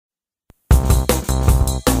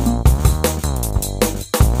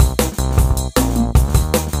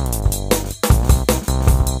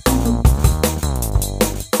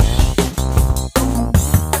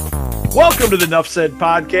Welcome to the Nuff Said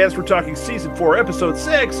podcast. We're talking season 4, episode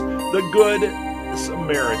 6, The Good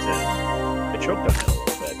Samaritan. I choked on that a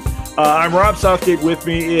little bit. I'm Rob. Southgate. With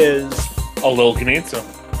me is Alil Kunica.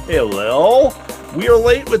 Hey, Alil. We are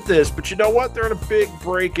late with this, but you know what? They're on a big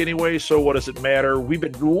break anyway, so what does it matter? We've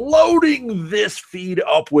been loading this feed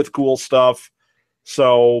up with cool stuff.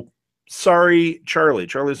 So, sorry, Charlie.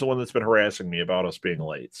 Charlie's the one that's been harassing me about us being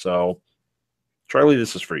late. So, Charlie,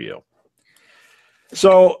 this is for you.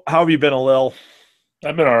 So, how have you been, Alil?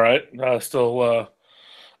 I've been all right. Still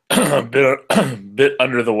a bit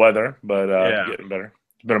under the weather, but getting better.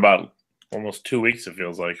 It's been about almost 2 weeks, it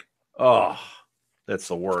feels like. Oh, that's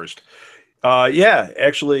the worst.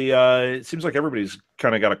 Actually, it seems like everybody's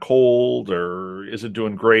kind of got a cold or isn't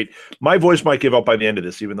doing great. My voice might give up by the end of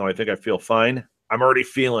this, even though I think I feel fine. I'm already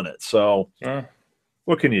feeling it. So,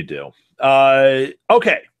 what can you do?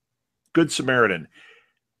 Okay. Good Samaritan.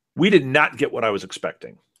 We did not get what I was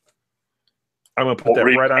expecting. I'm going to put that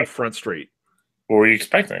right on Front Street. What were you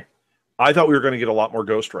expecting? I thought we were going to get a lot more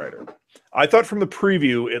Ghost Rider. I thought from the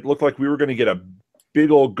preview, it looked like we were going to get a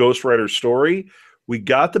big old Ghost Rider story. We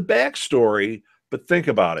got the backstory, but think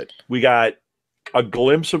about it. We got a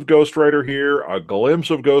glimpse of Ghost Rider here, a glimpse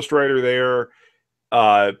of Ghost Rider there.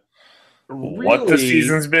 What the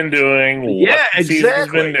season's been doing. Yeah, what the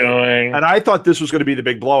season's been doing. And I thought this was going to be the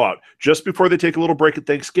big blowout. Just before they take a little break at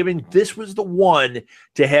Thanksgiving, this was the one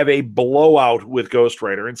to have a blowout with Ghost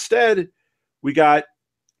Rider. Instead, we got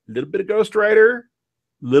a little bit of Ghost Rider,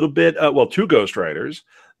 little bit, two Ghost Riders,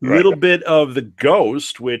 a little bit of the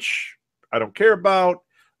Ghost, which I don't care about.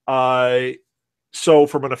 So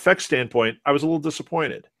from an effects standpoint, I was a little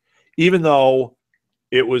disappointed, even though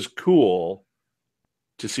it was cool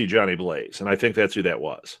to see Johnny Blaze, and I think that's who that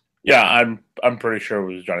was. Yeah, I'm pretty sure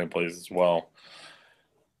it was Johnny Blaze as well.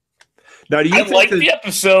 Now, do you like the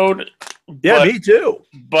episode? Yeah, me too.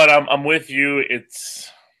 But I'm with you.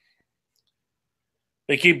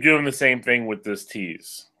 They keep doing the same thing with this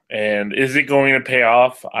tease, and is it going to pay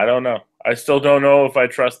off? I don't know. I still don't know if I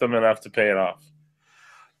trust them enough to pay it off.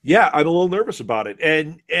 Yeah, I'm a little nervous about it,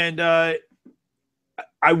 and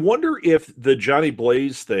I wonder if the Johnny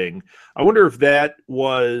Blaze thing, I wonder if that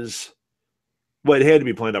was, well, it had to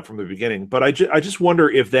be planned out from the beginning, but I just wonder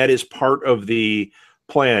if that is part of the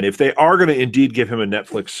plan. If they are going to indeed give him a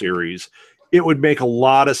Netflix series, it would make a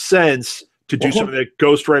lot of sense to do some of that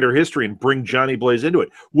Ghost Rider history and bring Johnny Blaze into it.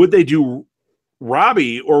 Would they do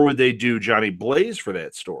Robbie or would they do Johnny Blaze for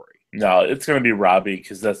that story? No, it's going to be Robbie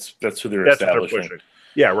because that's who they're establishing.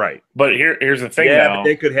 Yeah, right. But here's the thing. Yeah, but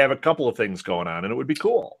they could have a couple of things going on, and it would be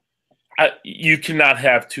cool. You cannot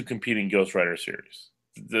have two competing Ghost Rider series.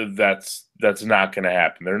 That's not going to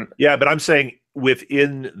happen. Yeah, but I'm saying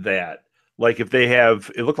within that, like if they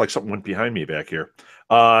have, it looked like something went behind me back here.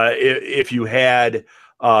 If you had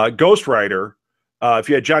Ghost Rider, if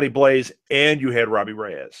you had Johnny Blaze, and you had Robbie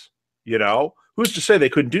Reyes, who's to say they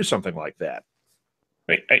couldn't do something like that?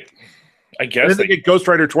 I guess then they get Ghost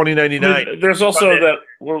Rider 2099. There's also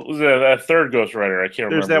that third Ghost Rider. I can't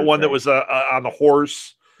remember. There's that one that was on the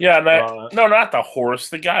horse. Yeah, no, not the horse.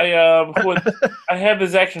 The guy who I have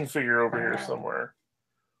his action figure over here somewhere.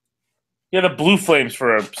 He had the blue flames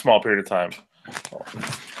for a small period of time.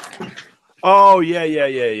 Oh,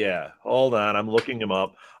 yeah. Hold on, I'm looking him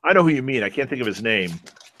up. I know who you mean. I can't think of his name.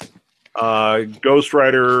 Ghost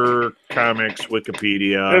Rider Comics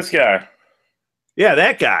Wikipedia. This guy. Yeah,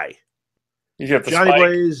 that guy. He's got the Johnny spike.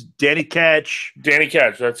 Blaze, Danny Ketch. Danny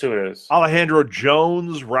Ketch, that's who it is. Alejandro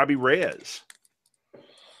Jones, Robbie Reyes.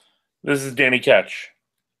 This is Danny Ketch.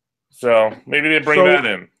 So maybe they bring that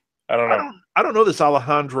in. I don't know. I don't know this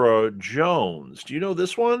Alejandro Jones. Do you know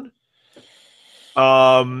this one?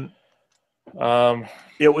 It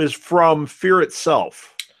was from Fear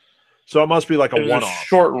Itself. So it must be like a one-off.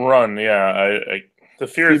 Short run, yeah. The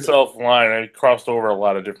Fear Itself line, I crossed over a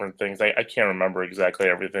lot of different things. I can't remember exactly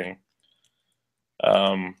everything.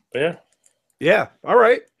 But yeah. Yeah, all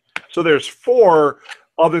right. So there's 4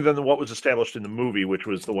 other than what was established in the movie, which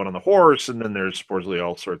was the one on the horse, and then there's supposedly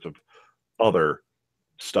all sorts of other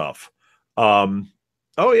stuff. Oh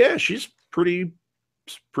yeah, she's pretty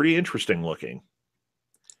interesting looking.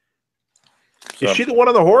 So, is she the one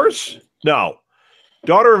on the horse? No.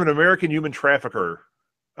 Daughter of an American human trafficker.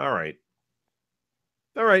 All right.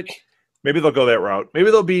 Maybe they'll go that route.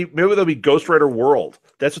 Maybe they'll be Ghost Rider World.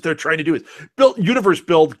 That's what they're trying to do, is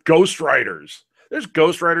build Ghost Riders. There's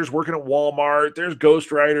Ghost Riders working at Walmart. There's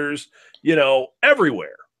Ghost Riders,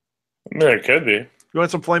 everywhere. There could be. You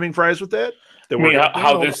want some flaming fries with that? I mean,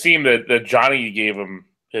 how this seemed that Johnny gave him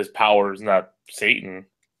his powers, not Satan.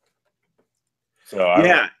 So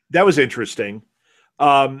that was interesting.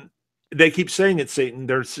 they keep saying it's Satan.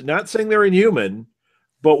 They're not saying they're inhuman,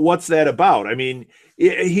 but what's that about? I mean,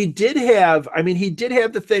 he did have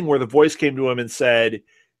the thing where the voice came to him and said,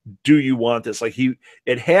 do you want this? Like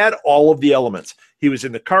it had all of the elements. He was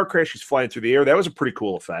in the car crash. He's flying through the air. That was a pretty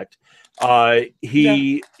cool effect.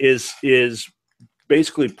 He is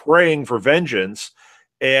basically praying for vengeance,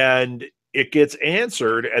 and it gets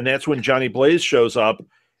answered. And that's when Johnny Blaze shows up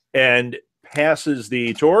and passes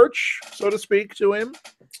the torch, so to speak, to him.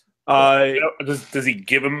 Does he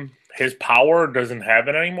give him his power? Or doesn't have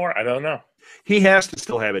it anymore? I don't know. He has to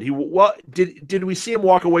still have it. Did we see him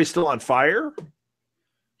walk away still on fire?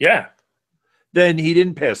 Yeah. Then he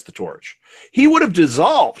didn't pass the torch. He would have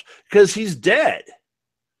dissolved because he's dead.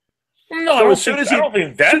 No, so as soon as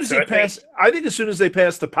they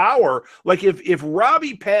pass the power, like if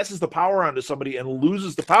Robbie passes the power onto somebody and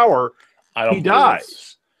loses the power, he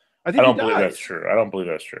dies. I don't believe that's true. I don't believe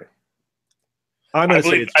that's true. I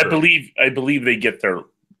believe they get their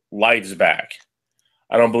lives back.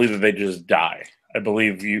 I don't believe that they just die. I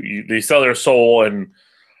believe they sell their soul, and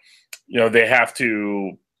they have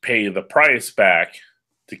to pay the price back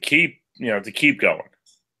to keep going.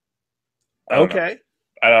 Okay.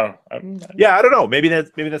 I don't know. Maybe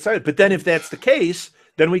that's it. But then if that's the case,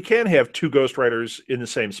 then we can have two Ghost Riders in the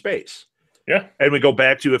same space. Yeah. And we go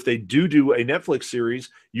back to, if they do a Netflix series,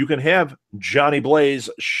 you can have Johnny Blaze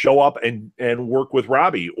show up and work with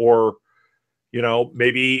Robbie, or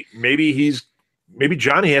maybe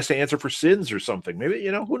Johnny has to answer for sins or something. Maybe,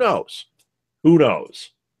 who knows? Who knows?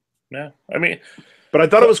 Yeah. I mean, but I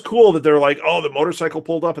thought it was cool that they're like, oh, the motorcycle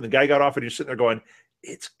pulled up and the guy got off, and you're sitting there going,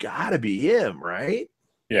 it's gotta be him, right?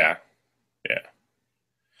 Yeah. Yeah.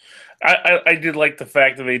 I did like the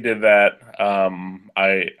fact that they did that.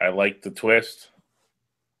 I liked the twist.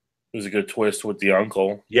 It was a good twist with the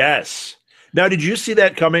uncle. Yes. Now, did you see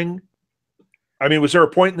that coming? I mean, was there a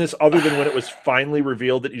point in this other than when it was finally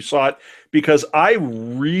revealed that you saw it? Because I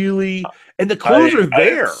really, and the clues are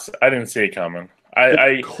there. I didn't see it coming.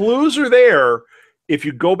 The clues are there if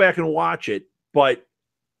you go back and watch it, but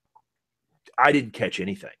I didn't catch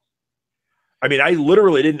anything. I mean, I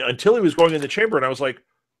literally didn't until he was going in the chamber, and I was like,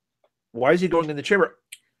 why is he going in the chamber?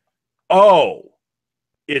 Oh,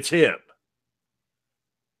 it's him.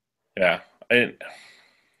 Yeah.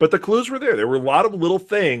 But the clues were there. There were a lot of little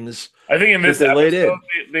things. I think in this episode,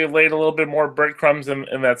 they laid a little bit more breadcrumbs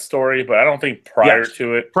in that story, but I don't think prior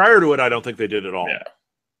to it. Prior to it, I don't think they did at all. Yeah.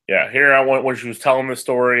 Yeah. Here, when she was telling the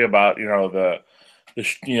story about,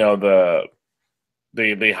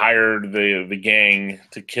 they hired the gang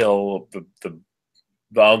to kill the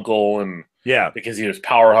uncle, and because he was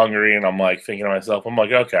power hungry, and I'm like thinking to myself, I'm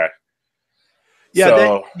like, okay. Yeah,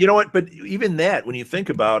 so, you know what? But even that, when you think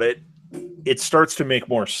about it, it starts to make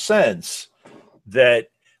more sense that,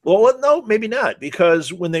 well, no, maybe not,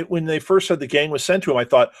 because when they first said the gang was sent to him, I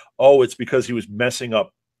thought, oh, it's because he was messing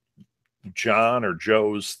up John or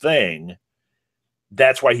Joe's thing.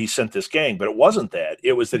 That's why he sent this gang. But it wasn't that.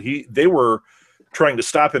 It was that they were trying to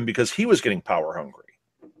stop him because he was getting power hungry.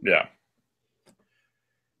 Yeah.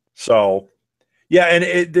 So, yeah, and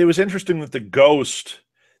it was interesting that the ghost.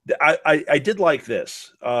 I did like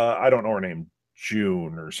this. I don't know her name,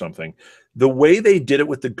 June or something. The way they did it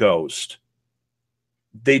with the ghost,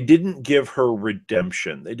 they didn't give her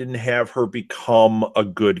redemption. They didn't have her become a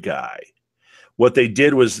good guy. What they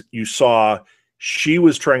did was, you saw she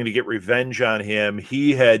was trying to get revenge on him.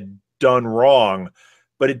 He had done wrong,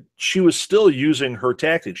 but she was still using her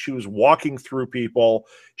tactics. She was walking through people.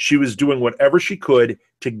 She was doing whatever she could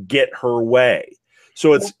to get her way.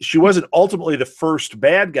 So she wasn't ultimately the first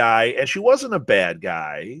bad guy, and she wasn't a bad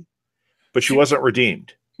guy, but she wasn't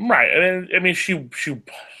redeemed. Right. I mean, she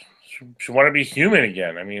wanted to be human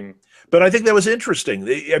again. I mean, but I think that was interesting.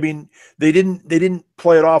 They didn't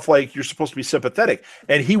play it off like you're supposed to be sympathetic,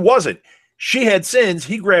 and he wasn't. She had sins.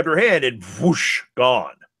 He grabbed her hand, and whoosh,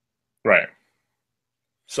 gone. Right.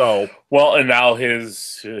 So, well, and now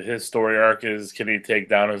his story arc is, can he take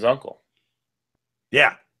down his uncle?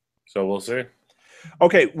 Yeah. So we'll see.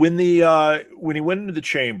 Okay, when he went into the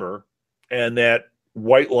chamber and that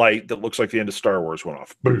white light that looks like the end of Star Wars went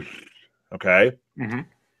off. Okay. Mm-hmm.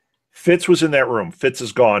 Fitz was in that room. Fitz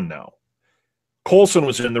is gone now. Coulson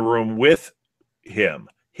was in the room with him.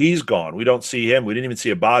 He's gone. We don't see him. We didn't even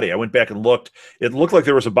see a body. I went back and looked. It looked like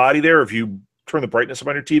there was a body there. If you turn the brightness up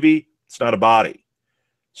on your TV, it's not a body.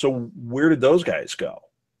 So where did those guys go?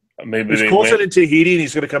 Maybe is Coulson in Tahiti and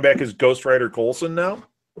he's going to come back as Ghost Rider Coulson now?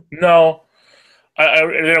 No.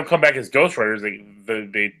 They don't come back as Ghost Riders.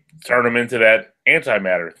 They turn them into that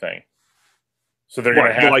antimatter thing. So they're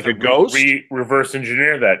going to have like a ghost? Reverse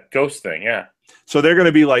engineer that ghost thing, yeah. So they're going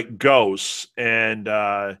to be like ghosts, and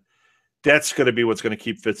That's going to be what's going to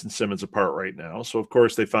keep Fitz and Simmons apart right now. So, of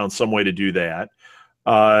course, they found some way to do that.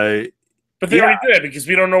 But they already did, because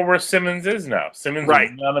we don't know where Simmons is now. Simmons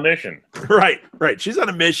is on a mission. Right. She's on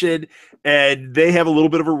a mission, and they have a little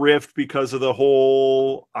bit of a rift because of the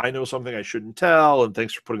whole I know something I shouldn't tell, and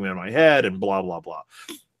thanks for putting that in my head, and blah, blah, blah.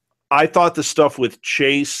 I thought the stuff with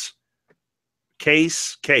Case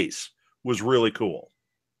was really cool.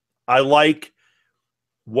 I like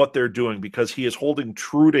what they're doing because he is holding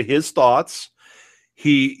true to his thoughts.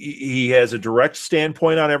 He has a direct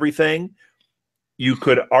standpoint on everything. You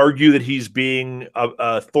could argue that he's being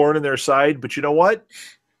a thorn in their side, but you know what?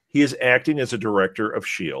 He is acting as a director of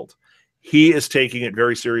S.H.I.E.L.D. He is taking it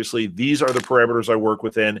very seriously. These are the parameters I work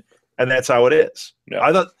within, and that's how it is. Yeah.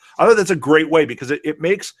 I thought that's a great way because it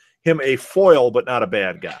makes him a foil, but not a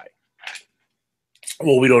bad guy.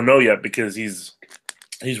 Well, we don't know yet because he's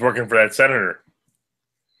working for that senator.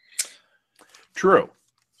 True.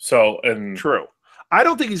 True. I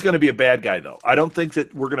don't think he's going to be a bad guy, though. I don't think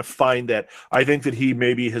that we're going to find that. I think that he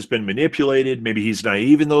maybe has been manipulated. Maybe he's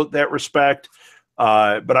naive in that respect.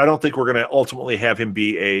 But I don't think we're going to ultimately have him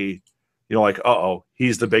be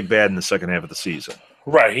he's the big bad in the second half of the season.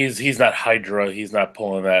 Right. He's not Hydra. He's not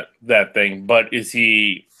pulling that thing. But is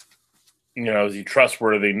he, is he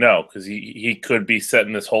trustworthy? No, because he could be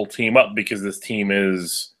setting this whole team up because this team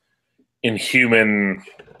is inhuman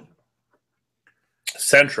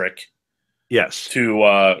centric. Yes.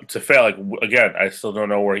 To fail. Like, again, I still don't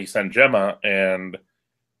know where he sent Gemma, and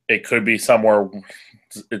it could be somewhere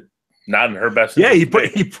not in her best interest. Yeah,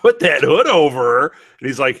 he put that hood over her, and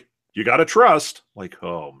he's like, you got to trust. Like,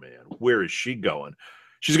 oh, man, where is she going?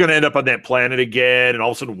 She's going to end up on that planet again, and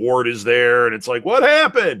all of a sudden Ward is there, and it's like, what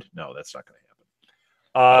happened? No, that's not going to happen.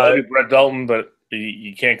 I love you, Brett Dalton, but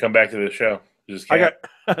you can't come back to this show. You just can't.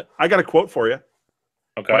 I got a quote for you.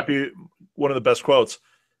 Okay. Might be one of the best quotes.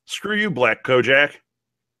 Screw you, Black Kojak.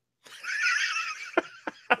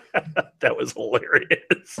 That was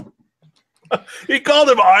hilarious. He called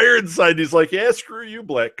him Ironside. He's like, yeah, screw you,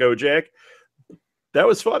 Black Kojak. That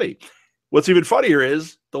was funny. What's even funnier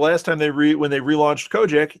is the last time when they relaunched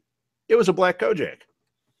Kojak, it was a Black Kojak.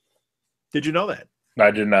 Did you know that? I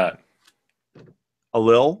did not.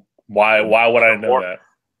 Alil? Why would I know that?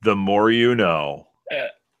 The more you know.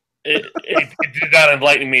 It did not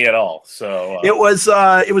enlighten me at all. So it was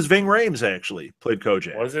Ving Rhames actually played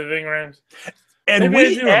Kojak. Was it Ving Rhames? And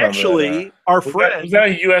we actually are friends. Was that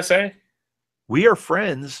a USA? We are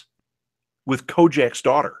friends with Kojak's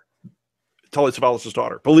daughter, Tully Savalas'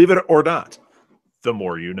 daughter. Believe it or not, the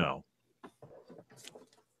more you know.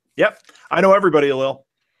 Yep, I know everybody, Alil.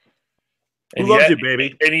 Who loves you,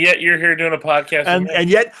 baby? And yet you're here doing a podcast, and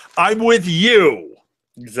yet I'm with you.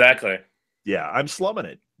 Exactly. Yeah, I'm slumming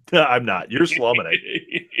it. I'm not. You're slumming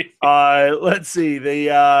it. Let's see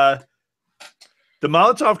the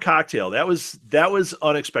Molotov cocktail. That was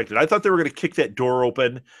unexpected. I thought they were going to kick that door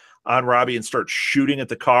open on Robbie and start shooting at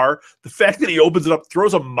the car. The fact that he opens it up,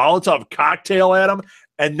 throws a Molotov cocktail at him,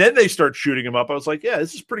 and then they start shooting him up. I was like, yeah,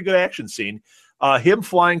 this is a pretty good action scene. Him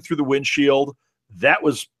flying through the windshield, that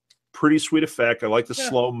was pretty sweet effect. I like the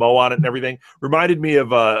slow-mo on it and everything. Reminded me of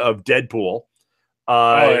Deadpool.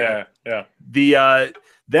 Yeah.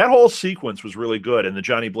 That whole sequence was really good, and the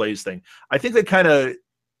Johnny Blaze thing. I think they kind of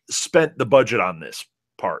spent the budget on this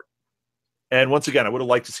part. And once again, I would have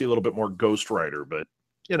liked to see a little bit more Ghost Rider, but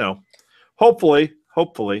hopefully.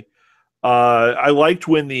 I liked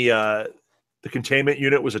when the containment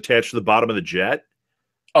unit was attached to the bottom of the jet.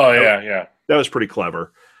 Oh yeah. That was pretty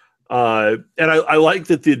clever. And I like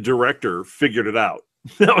that the director figured it out.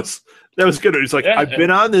 That was good. He's like, I've been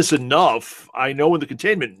on this enough. I know when the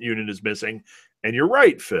containment unit is missing. And you're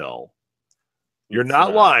right, Phil. You're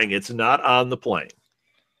not lying. It's not on the plane.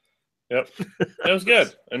 Yep. That was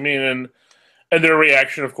good. I mean, and their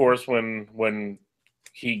reaction, of course, when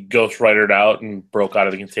he Ghost Ridered out and broke out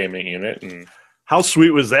of the containment unit. And how sweet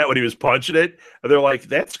was that when he was punching it? And they're like,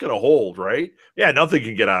 that's going to hold, right? Yeah, nothing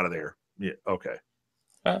can get out of there. Yeah, okay.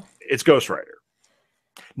 It's Ghost Rider.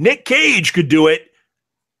 Nick Cage could do it.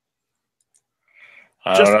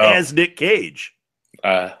 Just as Nick Cage.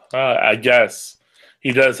 I guess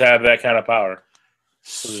he does have that kind of power.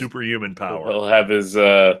 Superhuman power. He'll have his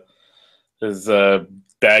bag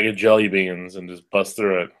of jelly beans and just bust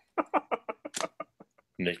through it.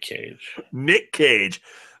 Nick Cage.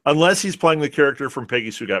 Unless he's playing the character from Peggy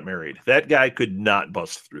Sue Got Married. That guy could not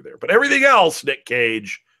bust through there. But everything else, Nick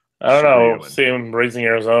Cage. I don't know. See him Raising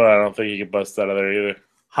Arizona, I don't think he could bust out of there either.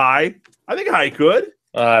 I think High could.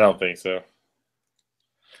 I don't think so.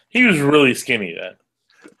 He was really skinny then.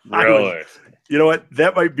 Really? You know what?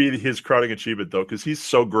 That might be his crowning achievement, though, because he's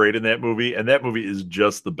so great in that movie, and that movie is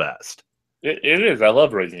just the best. It is. I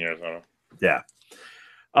love Raising Arizona. Yeah.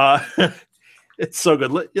 It's so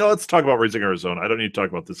good. Let's talk about Raising Arizona. I don't need to talk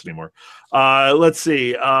about this anymore. Let's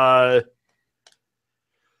see. The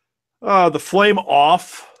Flame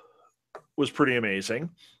Off was pretty amazing.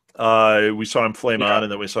 We saw him flame on,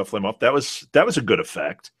 and then we saw flame off. That was a good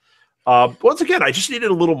effect. Once again, I just needed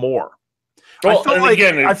a little more. Well,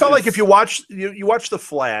 I felt like if you watch the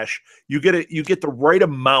Flash, you get the right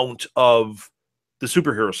amount of the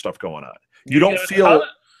superhero stuff going on. You don't feel.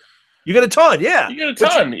 You get a ton, yeah. You get a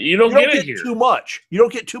ton. You don't get too much. You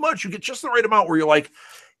don't get too much. You get just the right amount where you're like,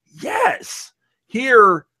 yes.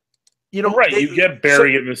 Here, right. You get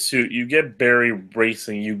Barry in the suit. You get Barry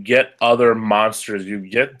racing. You get other monsters. You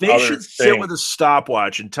get. They should sit with a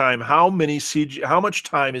stopwatch and time how much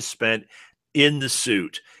time is spent in the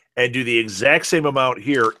suit, and do the exact same amount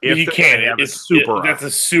here. If you can, that's a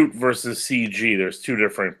suit versus CG. There's two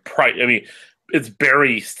different price. I mean, it's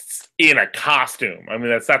Barry in a costume. I mean,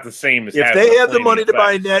 that's not the same as if they have the money to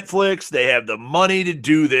buy Netflix, they have the money to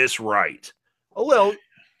do this right. Alil,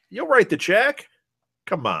 you'll write the check.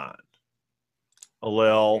 Come on,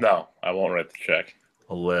 Alil. No, I won't write the check.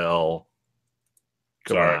 Alil,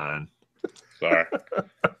 come on. Sorry.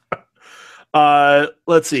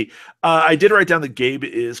 Let's see. I did write down that Gabe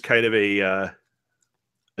is kind of a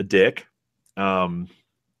dick. No,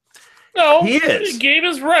 he is. Gabe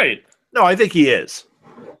is right. No, I think he is.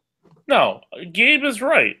 No, Gabe is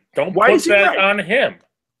right. Don't put that on him.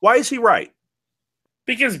 Why is he right?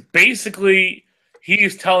 Because basically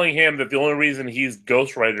he's telling him that the only reason he's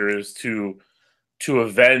Ghost Rider is to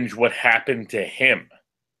avenge what happened to him.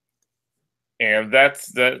 And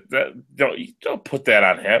don't put that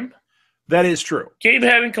on him. That is true. Gabe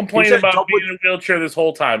hadn't complained about being in a wheelchair this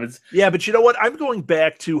whole time. Yeah, but you know what? I'm going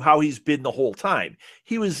back to how he's been the whole time.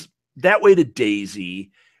 He was that way to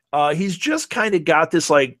Daisy. He's just kind of got this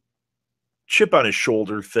like chip on his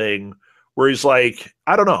shoulder thing where he's like,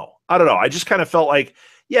 I don't know. I just kind of felt like,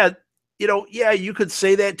 yeah, you could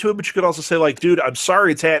say that to him, but you could also say like, dude, I'm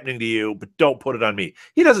sorry it's happening to you, but don't put it on me.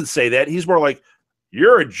 He doesn't say that. He's more like,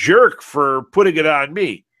 you're a jerk for putting it on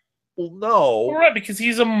me. Well, no. Well, right, because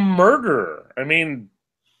he's a murderer. I mean.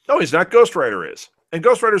 No, he's not. Ghost Rider is. And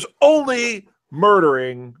Ghost Rider's only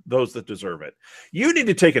murdering those that deserve it. You need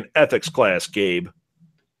to take an ethics class, Gabe.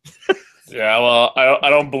 Yeah, well, I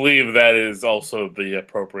don't believe that is also the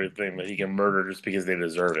appropriate thing, that he can murder just because they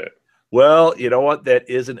deserve it. Well, you know what? That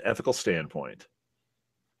is an ethical standpoint.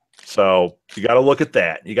 So you got to look at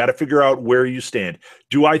that. You got to figure out where you stand.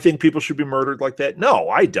 Do I think people should be murdered like that? No,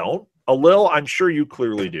 I don't. Alil, I'm sure you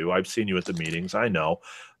clearly do. I've seen you at the meetings. I know.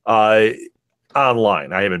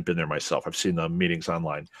 Online. I haven't been there myself. I've seen the meetings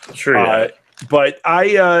online. Sure. Yeah. But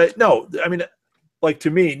no, I mean, like to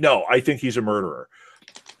me, no, I think he's a murderer.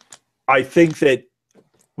 I think that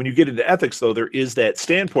when you get into ethics, though, there is that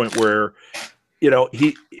standpoint where,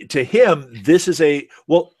 to him, this is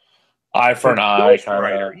eye for an eye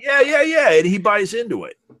kind of. Yeah. And he buys into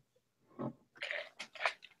it.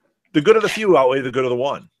 The good of the few outweigh the good of the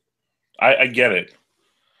one. I get it.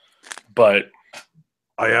 But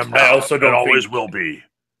I also don't always will be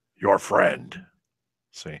your friend.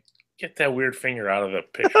 See? Get that weird finger out of the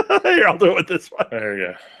picture. Here, I'll do it with this one. There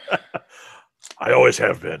you go. I always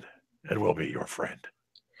have been and will be your friend.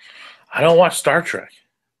 I don't watch Star Trek.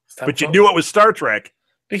 But you knew it was Star Trek.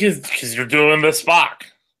 Because you're doing the Spock.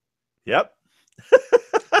 Yep.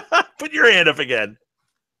 Put your hand up again.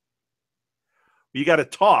 You got to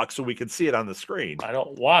talk so we can see it on the screen. I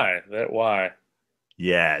don't. Why? Why?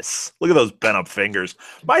 Yes. Look at those bent up fingers.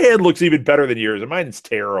 My hand looks even better than yours, and mine is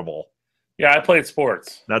terrible. Yeah, I played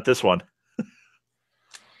sports. Not this one.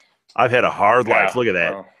 I've had a hard life. Look at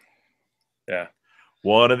that. Well, yeah.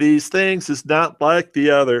 One of these things is not like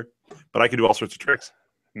the other, but I can do all sorts of tricks.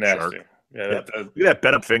 Nasty. Yeah, look at that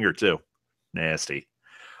bent up finger too. Nasty.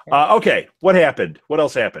 Okay, what happened? What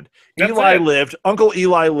else happened? Eli lived. Uncle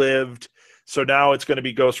Eli lived. So now it's going to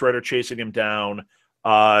be Ghost Rider chasing him down.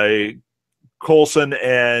 Coulson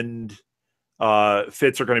and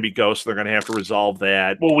Fitz are going to be ghosts. They're going to have to resolve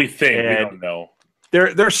that. Well, we think. We don't know.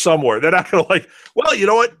 They're somewhere. They're not going to like, well, you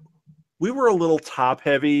know what? We were a little top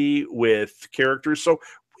heavy with characters, so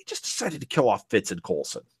we just decided to kill off Fitz and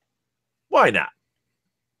Coulson. Why not?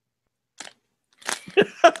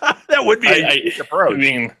 That would be a unique approach. I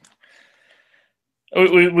mean,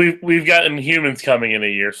 we've gotten humans coming in a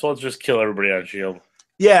year, so let's just kill everybody on S.H.I.E.L.D.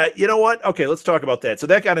 Yeah, you know what? Okay, let's talk about that. So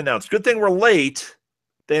that got announced. Good thing we're late.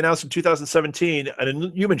 They announced in 2017 an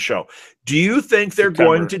Inhuman show. Do you think they're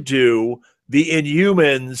going to do the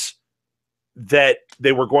Inhumans that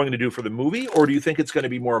they were going to do for the movie, or do you think it's going to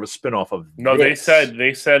be more of a spinoff of? No, this?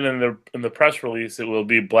 they said in the press release it will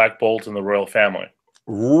be Black Bolt and the royal family.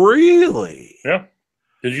 Really? Yeah.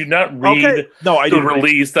 Did you not read the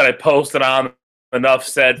release that I posted on the Nuff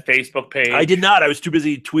Said Facebook page? I did not. I was too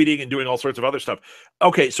busy tweeting and doing all sorts of other stuff.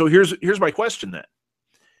 Okay, so here's my question then.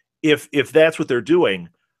 If that's what they're doing,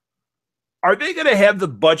 are they going to have the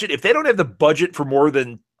budget? If they don't have the budget for more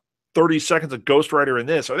than 30 seconds of Ghost Rider in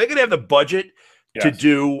this, are they going to have the budget to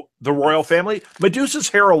do the royal family? Medusa's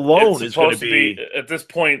hair alone is going to be... At this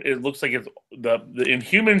point, it looks like it's the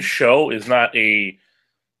Inhuman show is not a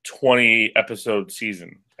 20-episode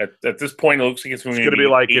season. At this point, it looks like it's going to be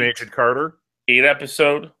like an Agent Carter.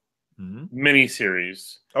 8-episode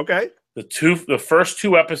miniseries. Okay. The first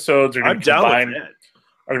 2 episodes are going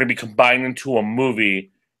to be combined into a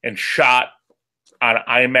movie and shot on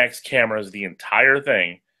IMAX cameras. The entire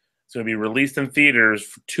thing. It's going to be released in theaters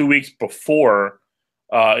for 2 weeks before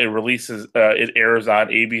it releases. It airs on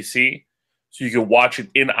ABC, so you can watch it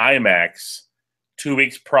in IMAX 2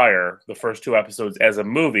 weeks prior. The first 2 episodes as a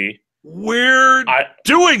movie. We're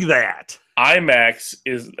doing that. IMAX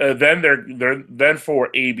is then for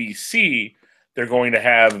ABC. They're going to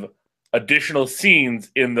have additional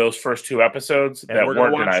scenes in those first 2 episodes that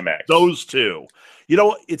weren't in IMAX. Those 2. You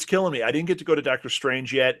know, it's killing me. I didn't get to go to Doctor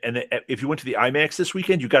Strange yet, and if you went to the IMAX this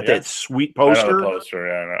weekend, you got that sweet poster. I know the poster.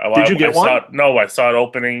 Yeah. Did you get one? I saw it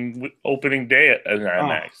opening day at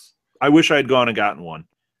IMAX. I wish I had gone and gotten one.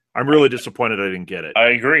 I'm really disappointed I didn't get it. I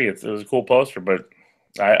agree. It was a cool poster, but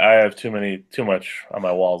I have too much on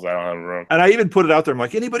my walls. I don't have room. And I even put it out there. I'm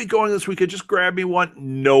like, anybody going this weekend, just grab me one.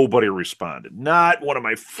 Nobody responded. Not one of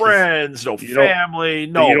my friends, no family,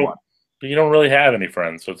 no one. But you don't really have any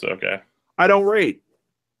friends, so it's okay. I don't rate.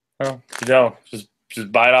 Well, you don't.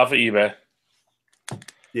 Just buy it off of eBay.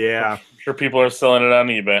 Yeah. I'm sure people are selling it on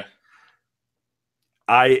eBay.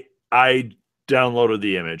 I downloaded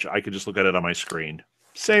the image. I could just look at it on my screen.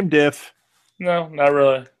 Same diff. No, not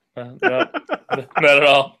really. Not at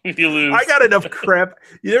all. You lose. I got enough crap.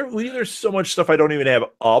 There's so much stuff I don't even have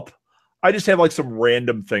up. I just have like some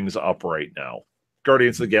random things up right now.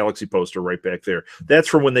 Guardians of the Galaxy poster right back there. That's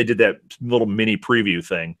from when they did that little mini preview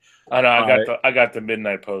thing. I know. I got the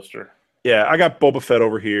midnight poster. Yeah, I got Boba Fett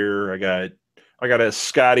over here. I got a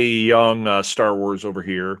Scotty Young Star Wars over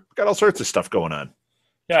here. Got all sorts of stuff going on.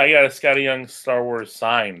 Yeah, I got a Scotty Young Star Wars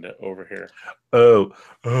signed over here. Oh,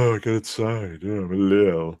 I got it signed. Oh, I'm a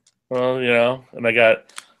little. Well, and I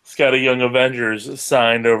got Scotty Young Avengers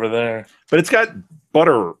signed over there. But it's got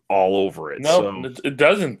butter all over it. No, it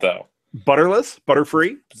doesn't though. Butterless?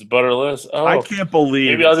 Butter-free? It's butterless. Oh, I can't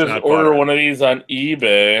believe maybe I'll just order one of these on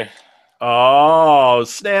eBay. Oh,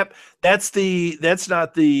 snap. That's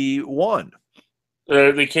not the one.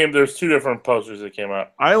 There's 2 different posters that came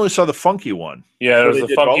out. I only saw the funky one. Yeah, there's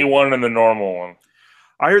the funky one and the normal one.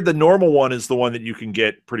 I heard the normal one is the one that you can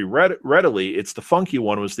get pretty readily. It's the funky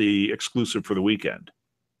one was the exclusive for the weekend.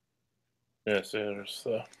 Yes, there's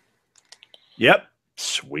the... Yep.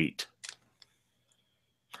 Sweet.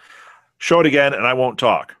 Show it again, and I won't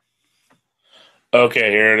talk.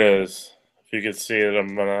 Okay, here it is. If you can see it,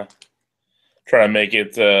 I'm going to try to make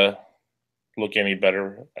it look any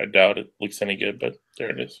better. I doubt it looks any good, but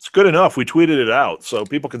there it is. It's good enough. We tweeted it out, so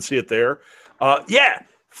people can see it there. Yeah,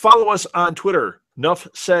 follow us on Twitter, Nuff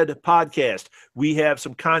Said Podcast. We have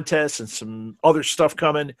some contests and some other stuff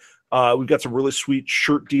coming. We've got some really sweet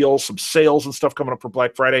shirt deals, some sales and stuff coming up for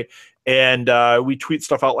Black Friday. And we tweet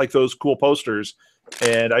stuff out like those cool posters.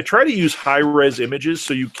 And I try to use high-res images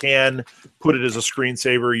so you can put it as a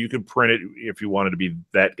screensaver. You can print it if you wanted to be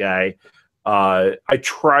that guy. I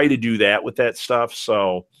try to do that with that stuff.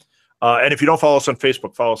 So, and if you don't follow us on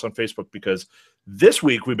Facebook because this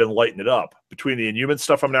week we've been lighting it up between the Inhuman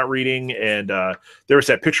stuff I'm not reading. And there was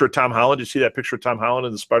that picture of Tom Holland. Did you see that picture of Tom Holland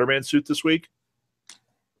in the Spider-Man suit this week?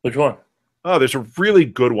 Which one? Oh, there's a really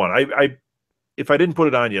good one. If I didn't put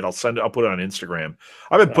it on yet, I'll put it on Instagram.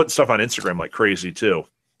 I've been putting stuff on Instagram like crazy too.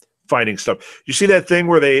 Finding stuff. You see that thing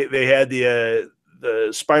where they had the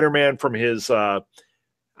Spider-Man from his I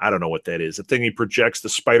don't know what that is. The thing he projects the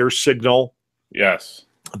spider signal. Yes.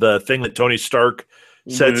 The thing that Tony Stark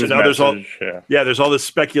said. So now there's all this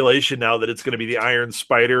speculation now that it's going to be the Iron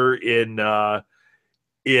Spider in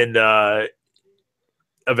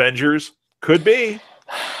Avengers. Could be.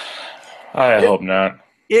 I hope not.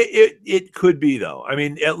 It could be though. I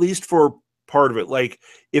mean, at least for part of it. Like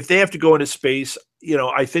if they have to go into space,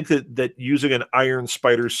 I think that using an Iron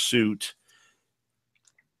Spider suit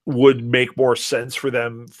would make more sense for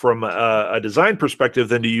them from a design perspective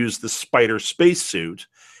than to use the Spider spacesuit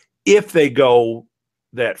if they go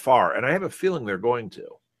that far. And I have a feeling they're going to.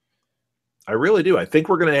 I really do. I think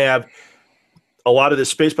we're going to have a lot of this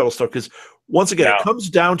space battle stuff because once again, it comes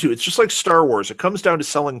down to, it's just like Star Wars. It comes down to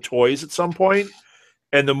selling toys at some point.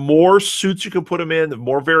 And the more suits you can put them in, the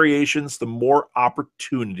more variations, the more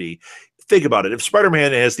opportunity. Think about it. If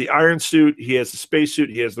Spider-Man has the iron suit, he has the space suit,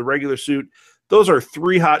 he has the regular suit, those are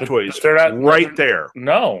 3 hot toys right there.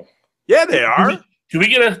 No. Yeah, they are. Did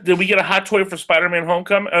we get a hot toy for Spider-Man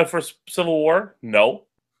Homecoming for Civil War? No.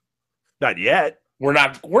 Not yet. We're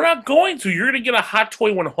not going to. You're going to get a hot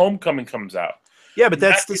toy when Homecoming comes out. Yeah, but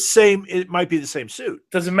that's the same. It might be the same suit.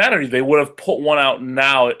 Doesn't matter. They would have put one out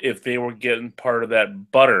now if they were getting part of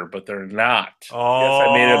that butter, but they're not. Oh. Yes,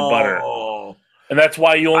 I made it butter, and that's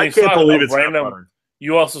why you only saw a random.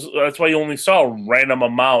 That's why you only saw a random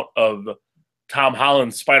amount of Tom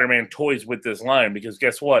Holland Spider-Man toys with this line, because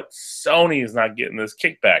guess what? Sony is not getting this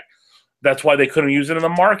kickback. That's why they couldn't use it in the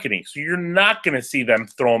marketing. So you're not going to see them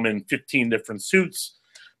throw them in 15 different suits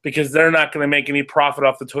because they're not going to make any profit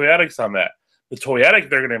off the toyetics on that. The toyetic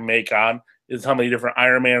they're going to make on is how many different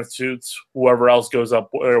Iron Man suits, whoever else goes up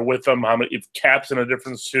with them, how many, if Cap's in a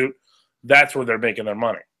different suit, that's where they're making their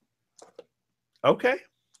money. Okay.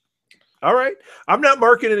 All right. I'm not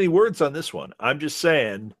marking any words on this one. I'm just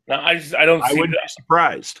saying. No, I wouldn't be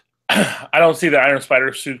surprised. I don't see the Iron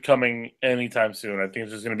Spider suit coming anytime soon. I think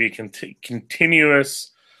it's just going to be a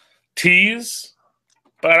continuous tease,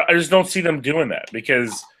 but I just don't see them doing that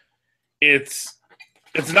because it's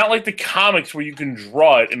not like the comics where you can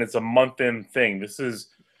draw it and it's a month-in thing. This is,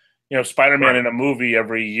 Spider-Man in a movie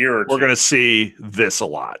every year or two. We're going to see this a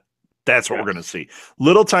lot. That's what we're going to see.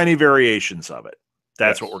 Little tiny variations of it.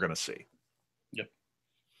 That's what we're going to see. Yep.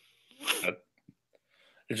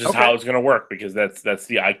 It's just how it's going to work because that's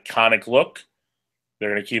the iconic look.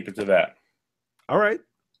 They're going to keep it to that. All right.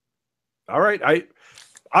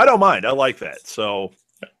 I don't mind. I like that. So,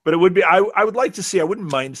 but it would be, I would like to see, I wouldn't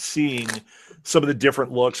mind seeing some of the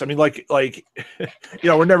different looks. I mean, like,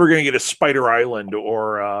 we're never going to get a Spider Island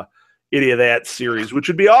or any of that series, which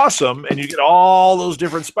would be awesome. And you get all those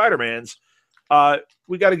different Spider-Mans.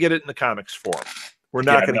 We got to get it in the comics form. We're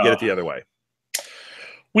not going to get it the other way.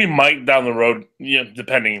 We might down the road,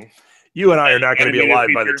 depending. You and I are not going to be alive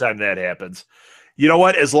by the time that happens. You know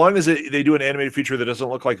what? As long as they do an animated feature that doesn't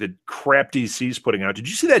look like the crap DC's putting out. Did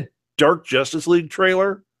you see that Dark Justice League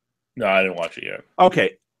trailer? No, I didn't watch it yet.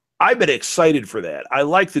 Okay. I've been excited for that. I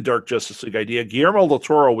like the Dark Justice League idea. Guillermo del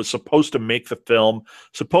Toro was supposed to make the film.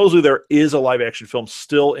 Supposedly there is a live-action film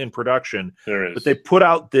still in production. There is. But they put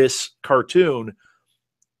out this cartoon.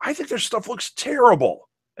 I think their stuff looks terrible.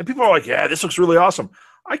 And people are like, yeah, this looks really awesome.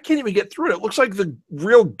 I can't even get through it. It looks like the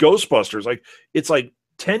real Ghostbusters. Like it's like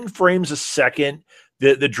 10 frames a second.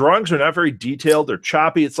 The drawings are not very detailed. They're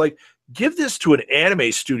choppy. It's like, give this to an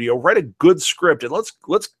anime studio, write a good script, and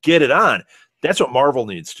let's get it on. That's what Marvel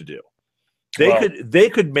needs to do. They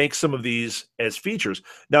could make some of these as features.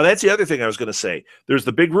 Now, that's the other thing I was going to say. There's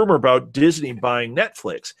the big rumor about Disney buying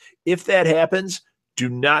Netflix. If that happens, do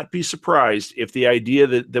not be surprised if the idea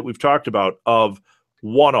that we've talked about of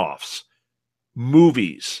one-offs,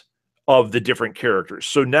 movies of the different characters.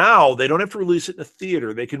 So now they don't have to release it in a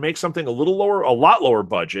theater. They can make something a lot lower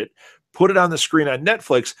budget, put it on the screen on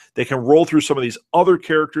Netflix. They can roll through some of these other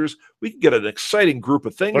characters. We can get an exciting group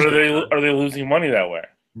of things. But are they losing money that way?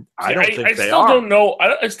 I don't think they are.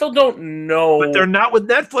 I still don't know. But they're not with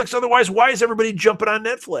Netflix. Otherwise, why is everybody jumping on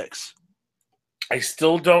Netflix? I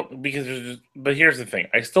still don't, but here's the thing.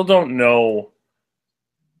 I still don't know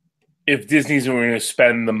if Disney's going to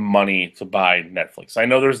spend the money to buy Netflix. I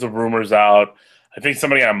know there's the rumors out. I think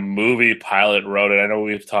somebody on Movie Pilot wrote it. I know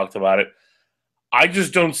we've talked about it. I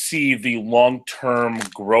just don't see the long-term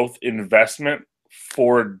growth investment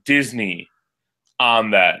for Disney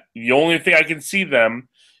on that. The only thing I can see them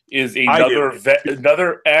is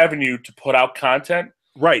another avenue to put out content.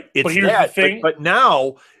 Right. But here's the thing. But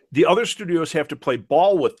now the other studios have to play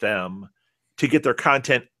ball with them to get their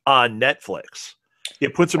content on Netflix.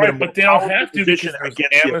 It puts them in a but they don't have to because there's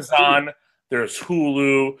Amazon, there's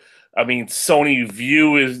Hulu. I mean, Sony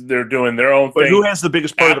View they're doing their own thing. But who has the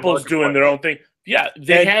biggest part Apple's of the doing their own thing. Yeah,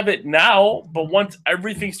 they have it now, but once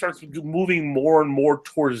everything starts moving more and more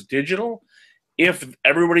towards digital, if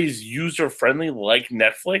everybody's user-friendly like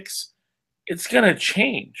Netflix, it's going to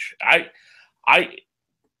change. They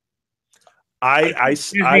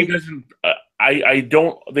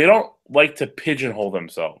don't like to pigeonhole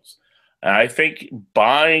themselves. And I think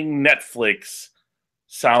buying Netflix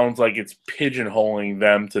sounds like it's pigeonholing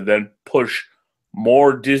them to then push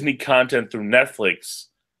more Disney content through Netflix.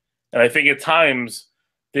 And I think at times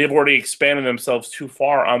they've already expanded themselves too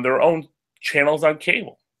far on their own channels on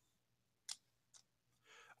cable.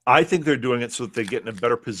 I think they're doing it so that they get in a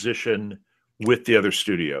better position with the other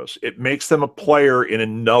studios. It makes them a player in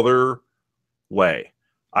another way.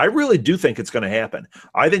 I really do think it's going to happen.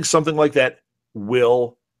 I think something like that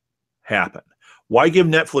will happen. Why give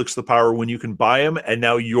Netflix the power when you can buy them and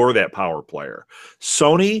now you're that power player?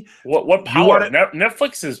 Sony, what power?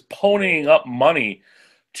 Netflix is ponying up money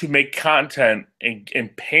to make content and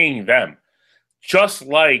paying them, just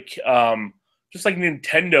like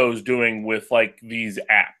Nintendo's doing with like these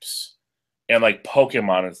apps and like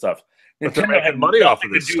Pokemon and stuff. But they're making money off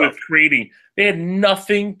of this stuff. They had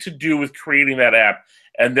nothing to do with creating that app,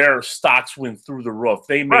 and their stocks went through the roof.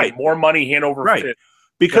 They made more money hand over fist.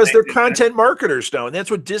 Because they're content marketers now, and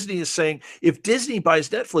that's what Disney is saying. If Disney buys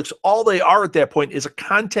Netflix, all they are at that point is a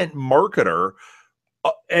content marketer,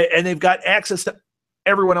 and they've got access to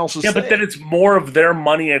everyone else's thing. But then it's more of their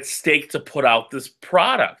money at stake to put out this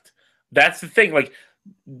product. That's the thing. Like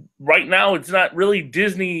right now, it's not really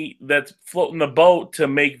Disney that's floating the boat to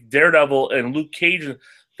make Daredevil and Luke Cage.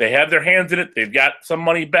 They have their hands in it. They've got some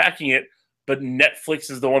money backing it, but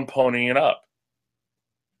Netflix is the one ponying it up.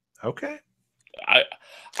 Okay.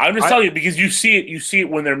 I'm just telling you because you see it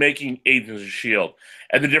when they're making Agents of S.H.I.E.L.D.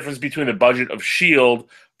 and the difference between the budget of S.H.I.E.L.D.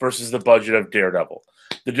 versus the budget of Daredevil.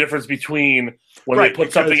 The difference between when they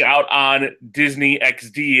put something out on Disney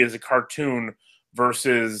XD as a cartoon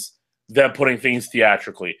versus them putting things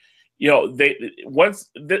theatrically. You know,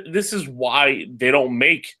 this is why they don't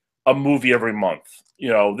make a movie every month. You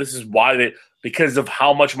know, this is why because of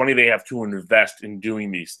how much money they have to invest in doing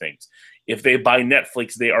these things. If they buy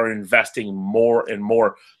Netflix, they are investing more and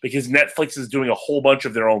more because Netflix is doing a whole bunch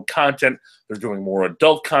of their own content. They're doing more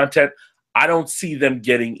adult content. I don't see them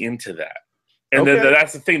getting into that. And then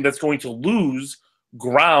that's the thing that's going to lose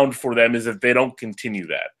ground for them is if they don't continue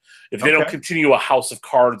that. If they don't continue a House of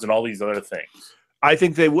Cards and all these other things. I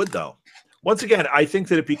think they would, though. Once again, I think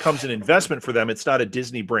that it becomes an investment for them. It's not a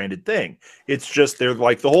Disney branded thing. It's just they're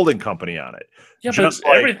like the holding company on it. Yeah,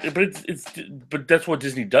 but that's what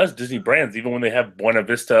Disney does. Disney brands, even when they have Buena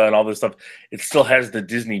Vista and all this stuff, it still has the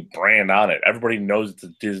Disney brand on it. Everybody knows it's a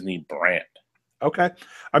Disney brand. Okay.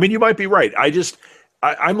 I mean, you might be right.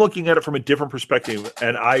 I'm looking at it from a different perspective,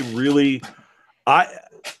 and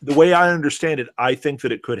the way I understand it, I think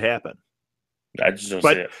that it could happen. I just don't see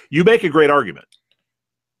it. You make a great argument.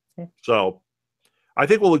 So I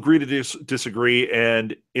think we'll agree to disagree,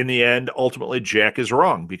 and in the end, ultimately, Jack is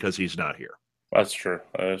wrong because he's not here. That's true.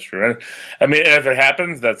 That's true. I mean, if it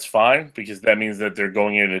happens, that's fine because that means that they're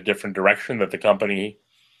going in a different direction that the company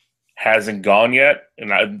hasn't gone yet,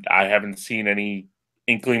 and I haven't seen any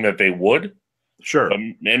inkling that they would. Sure.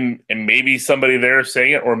 And maybe somebody there is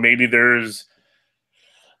saying it, or maybe because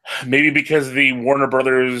of the Warner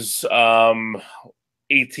Brothers AT&T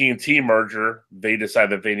merger, they decide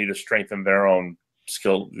that they need to strengthen their own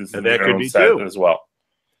skill and that could be too as well.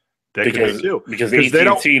 That could be too because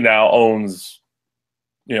AT&T now owns,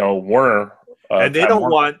 Warner, and they don't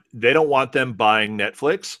want them buying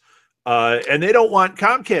Netflix, and they don't want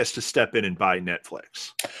Comcast to step in and buy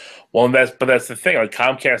Netflix. Well, that's the thing. Like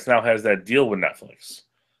Comcast now has that deal with Netflix.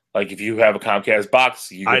 Like if you have a Comcast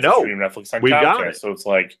box, you get to stream Netflix on Comcast. So it's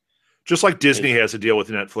like just like Disney has a deal with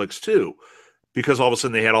Netflix too, because all of a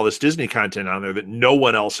sudden they had all this Disney content on there that no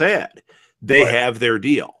one else had. They have their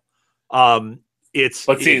deal. But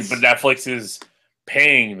Netflix is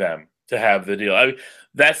paying them to have the deal. I mean,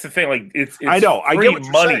 that's the thing. Like it's I know I get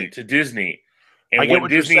money to Disney, and when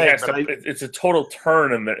Disney has to, it's a total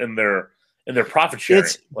turn in their profit sharing.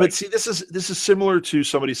 But see, this is similar to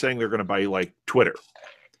somebody saying they're going to buy like Twitter,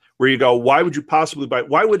 where you go, why would you possibly buy?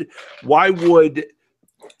 Why would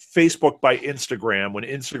Facebook buy Instagram when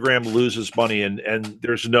Instagram loses money and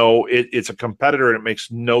there's it's a competitor and it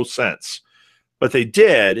makes no sense, but they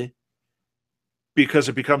did. Because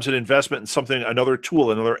it becomes an investment in something, another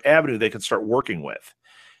tool, another avenue they can start working with.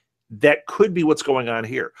 That could be what's going on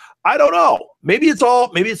here. I don't know. Maybe it's all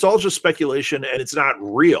just speculation and it's not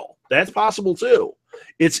real. That's possible too.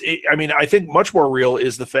 I think much more real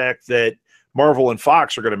is the fact that Marvel and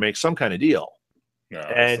Fox are going to make some kind of deal. No,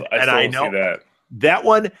 I know that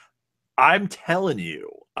one. I'm telling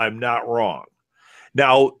you, I'm not wrong.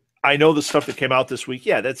 Now I know the stuff that came out this week.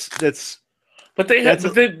 Yeah, that's. But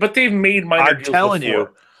they've made minor deals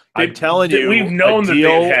before. I'm telling you, we've known that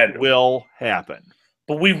they had will happen.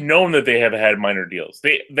 But we've known that they have had minor deals.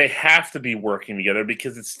 They have to be working together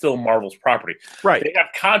because it's still Marvel's property. Right. They have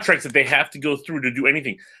contracts that they have to go through to do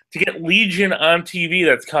anything. To get Legion on TV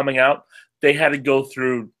that's coming out, they had to go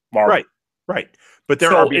through Marvel. Right. But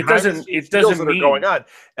there are it doesn't that are going on.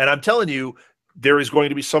 And I'm telling you, there is going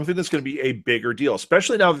to be something that's going to be a bigger deal,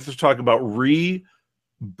 especially now that they're talking about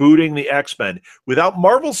rebooting the X-Men, without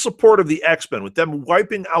Marvel's support of the X-Men, with them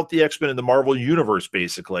wiping out the X-Men in the Marvel universe,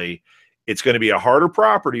 basically, it's going to be a harder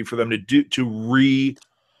property for them to reboot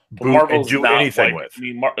and do anything with. I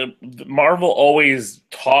mean, Marvel always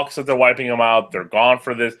talks that they're wiping them out. They're gone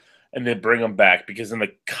for this, and they bring them back because in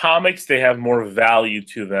the comics they have more value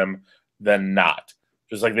to them than not.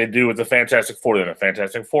 Just like they do with the Fantastic Four, then the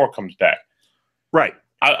Fantastic Four comes back. Right.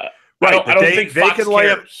 I don't think Fox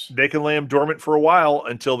cares. They can lay them dormant for a while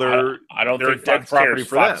until they're. I don't think Fox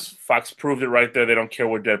cares. Fox proved it right there. They don't care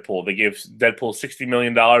what Deadpool. They gave Deadpool $60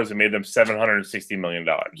 million and made them $760 million.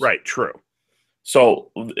 Right. True.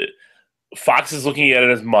 So Fox is looking at it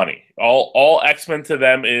as money. All X-Men to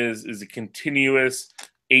them is a continuous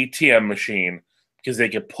ATM machine because they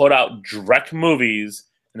can put out direct movies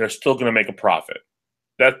and they're still going to make a profit.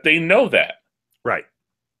 That they know that. Right.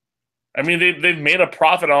 I mean, they've made a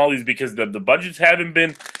profit on all these because the budgets haven't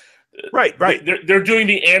been right. They're doing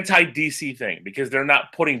the anti-DC thing because they're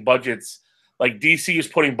not putting budgets like DC is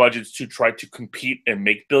putting budgets to try to compete and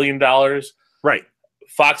make $1 billion. Right.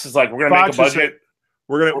 Fox is like, we're going to make a budget.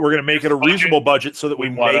 We're gonna make it a reasonable budget so that we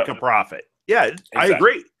make a profit. Yeah, exactly. I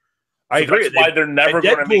agree. I agree. That's why they're never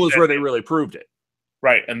going to. Deadpool is where they really proved it.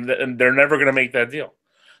 Right, and they're never going to make that deal.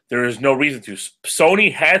 There is no reason to.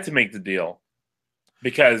 Sony had to make the deal.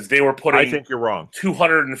 Because they were putting, I think you're wrong,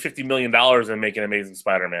 $250 million in making Amazing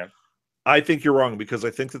Spider-Man. I think you're wrong because I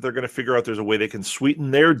think that they're going to figure out there's a way they can sweeten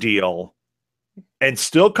their deal and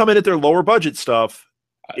still come in at their lower budget stuff.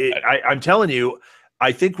 I'm telling you,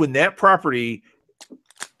 I think when that property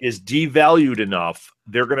is devalued enough,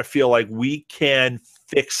 they're going to feel like we can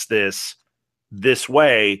fix this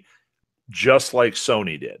way, just like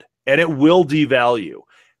Sony did. And it will devalue.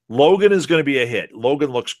 Logan is going to be a hit. Logan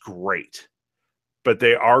looks great. But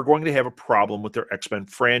they are going to have a problem with their X-Men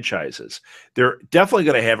franchises. They're definitely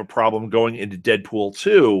going to have a problem going into Deadpool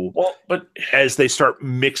 2 but as they start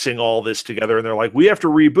mixing all this together and they're like, we have to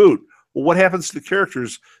reboot. Well, what happens to the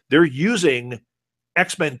characters? They're using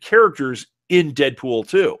X-Men characters in Deadpool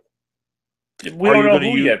 2. We don't know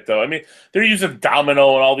who yet, though. I mean, they're using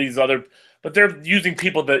Domino and all these other, but they're using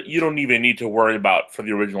people that you don't even need to worry about for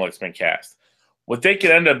the original X-Men cast. What they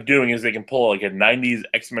can end up doing is they can pull like a 90s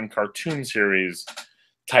X-Men cartoon series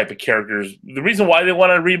type of characters. The reason why they want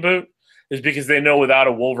to reboot is because they know without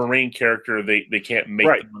a Wolverine character, they can't make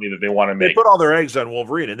the money that they want to make. They put all their eggs on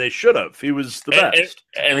Wolverine, and they should have. He was the best.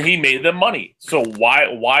 And he made them money. So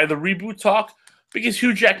why the reboot talk? Because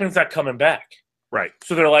Hugh Jackman's not coming back. Right.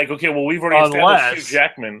 So they're like, okay, well, we've already established Hugh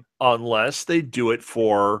Jackman. Unless they do it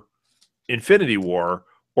for Infinity War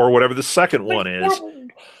or whatever the second one is.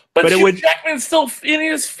 But Hugh Jackman's still in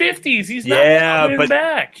his 50s. He's not coming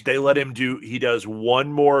back. They let him he does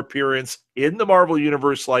one more appearance in the Marvel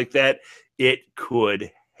Universe like that. It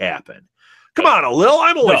could happen. Come on,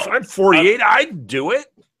 Alil. I'm 48. I'd do it.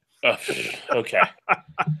 Okay.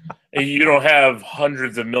 You don't have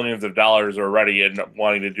hundreds of millions of dollars already and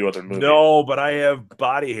wanting to do other movies. No, but I have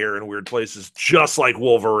body hair in weird places, just like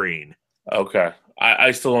Wolverine. Okay.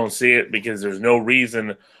 I still don't see it because there's no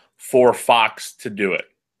reason for Fox to do it.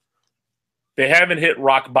 They haven't hit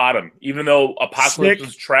rock bottom, even though Apocalypse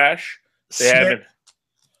is trash. They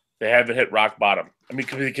haven't hit rock bottom. I mean,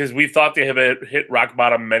 because we thought they have hit rock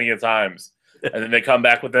bottom many a times, and then they come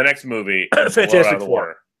back with the next movie. And Fantastic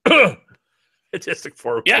Four. Fantastic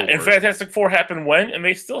Four. Yeah, and Fantastic Four happened when, and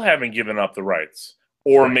they still haven't given up the rights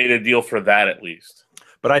or made a deal for that at least.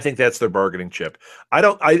 But I think that's their bargaining chip. I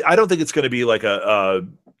don't think it's going to be like a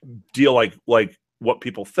deal like what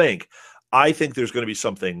people think. I think there's going to be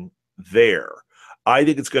something there. I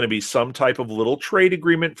think it's going to be some type of little trade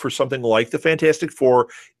agreement for something like the Fantastic Four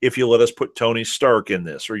if you let us put Tony Stark in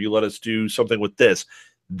this or you let us do something with this.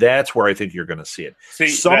 That's where I think you're going to see it.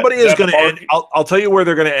 Somebody is going to end. I'll tell you where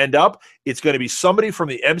they're going to end up. It's going to be somebody from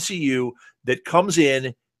the MCU that comes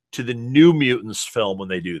in to the New Mutants film when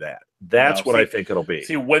they do that. That's what I think it'll be.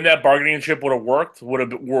 See, when that bargaining chip would have worked, would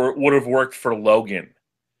have worked for Logan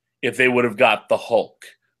if they would have got the Hulk.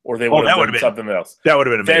 Or they would have done something else. That would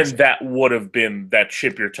have been amazing. Then that would have been that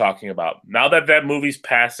chip you're talking about. Now that movie's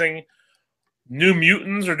passing, New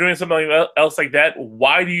Mutants are doing something else like that.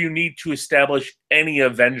 Why do you need to establish any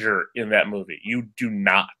Avenger in that movie? You do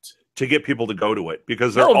not. To get people to go to it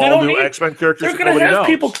because they're all new X-Men characters. They're going to have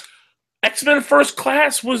people. X-Men First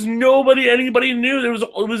Class was anybody knew. It was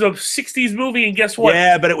a 60s movie, and guess what?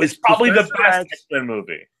 Yeah, but it was probably the best X-Men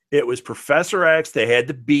movie. It was Professor X. They had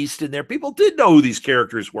the Beast in there. People did know who these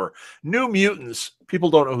characters were. New Mutants, people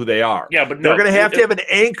don't know who they are. Yeah, but they're going to have an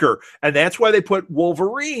anchor, and that's why they put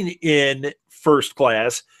Wolverine in First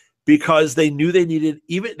Class because they knew they needed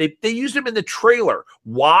they used him in the trailer.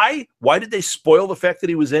 Why? Why did they spoil the fact that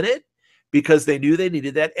he was in it? Because they knew they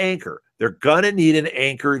needed that anchor. They're gonna need an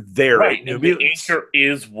anchor there. Right. And the anchor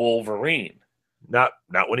is Wolverine. Not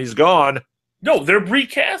when he's gone. No, they're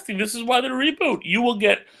recasting. This is why they're reboot. You will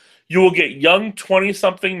get young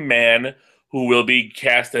 20-something man who will be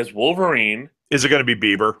cast as Wolverine. Is it going to be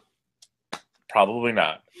Bieber? Probably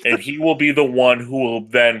not. And he will be the one who will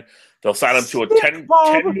then, they'll sign him to a 10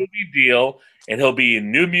 movie deal, and he'll be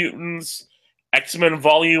in New Mutants, X-Men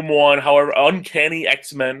Volume 1, however, Uncanny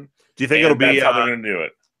X-Men. Do you think it'll be how they're going to do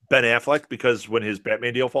it? Ben Affleck, because when his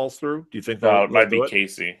Batman deal falls through, do you think no, it might be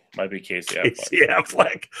Casey? Might be Casey Affleck. Casey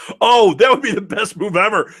Affleck. Oh, that would be the best move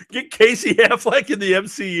ever. Get Casey Affleck in the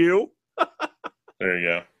MCU. There you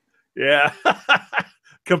go. Yeah.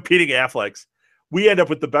 Competing Afflecks. We end up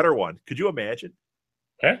with the better one. Could you imagine?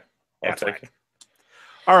 Okay. I'll take it.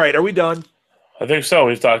 All right. Are we done? I think so.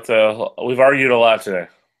 We've argued a lot today.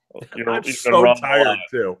 I'm so tired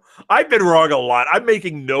too. I've been wrong a lot. I'm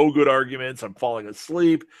making no good arguments. I'm falling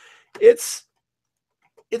asleep. It's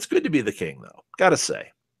good to be the king, though. Gotta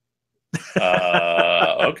say.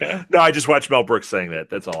 Okay. No, I just watched Mel Brooks saying that.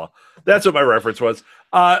 That's all. That's what my reference was.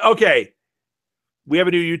 Okay. We have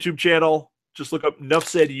a new YouTube channel. Just look up Nuff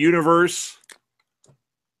Said Universe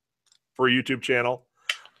for a YouTube channel.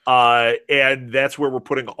 And that's where we're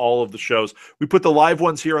putting all of the shows. We put the live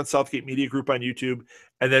ones here on Southgate Media Group on YouTube,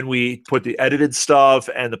 and then we put the edited stuff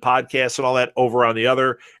and the podcasts and all that over on the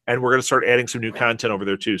other, and we're going to start adding some new content over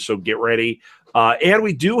there too, so get ready. And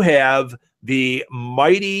we do have the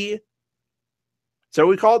mighty, is that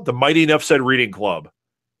what we call it? The Mighty Nuff Said Reading Club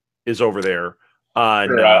is over there. I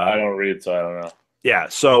don't read, so I don't know. Yeah,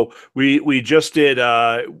 so we just did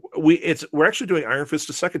we're actually doing Iron Fist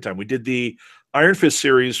a second time. We did the Iron Fist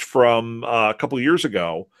series from a couple of years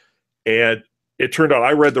ago, and it turned out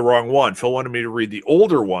I read the wrong one. Phil wanted me to read the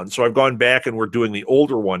older one, so I've gone back and we're doing the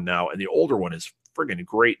older one now, and the older one is friggin'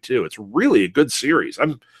 great too. It's really a good series.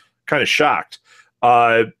 I'm kind of shocked.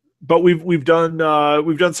 But we've done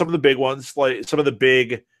some of the big ones, like some of the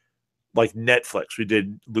big, like Netflix. We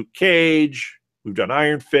did Luke Cage. We've done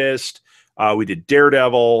Iron Fist. We did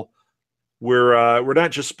Daredevil. We're not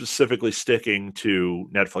just specifically sticking to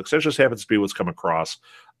Netflix. That just happens to be what's come across.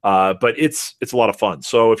 But it's a lot of fun.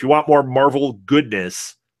 So if you want more Marvel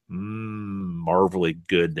goodness, Marvelly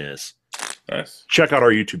goodness, nice. Check out our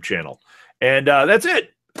YouTube channel. And that's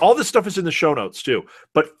it. All this stuff is in the show notes too.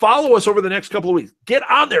 But follow us over the next couple of weeks. Get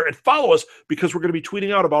on there and follow us, because we're going to be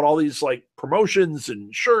tweeting out about all these like promotions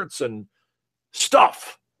and shirts and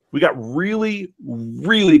stuff. We got really,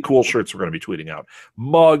 really cool shirts we're going to be tweeting out.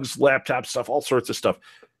 Mugs, laptop stuff, all sorts of stuff.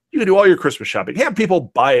 You can do all your Christmas shopping. Have people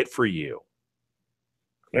buy it for you.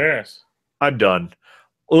 Yes. I'm done.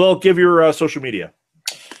 Well, give your social media.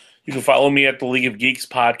 You can follow me at the League of Geeks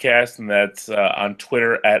podcast, and that's on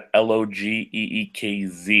Twitter at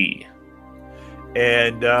LOGEEKZ.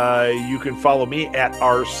 And you can follow me at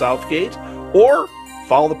R Southgate, or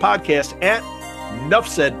follow the podcast at Nuff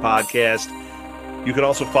Said Podcast. You can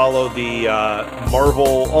also follow the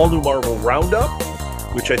all new Marvel Roundup,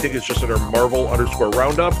 which I think is just under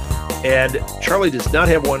Marvel_Roundup. And Charlie does not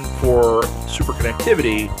have one for Super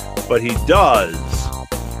Connectivity, but he does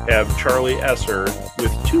have Charlie Esser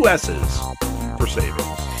with 2 S's for savings.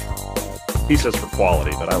 He says for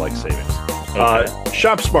quality, but I like savings. Okay.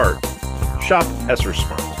 Shop smart. Shop Esser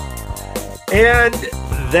smart. And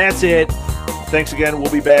that's it. Thanks again.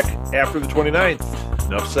 We'll be back after the 29th.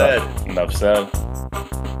 Enough said. Enough said.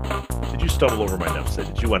 Did you stumble over my Nuff Said?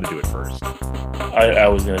 Did you want to do it first? I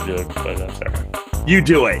was going to do it, but that's all right. You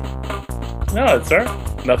do it. No, it's all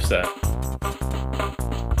right. Enough said.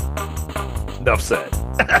 Enough said.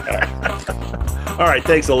 All right.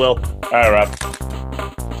 Thanks, Alil. All right, Rob.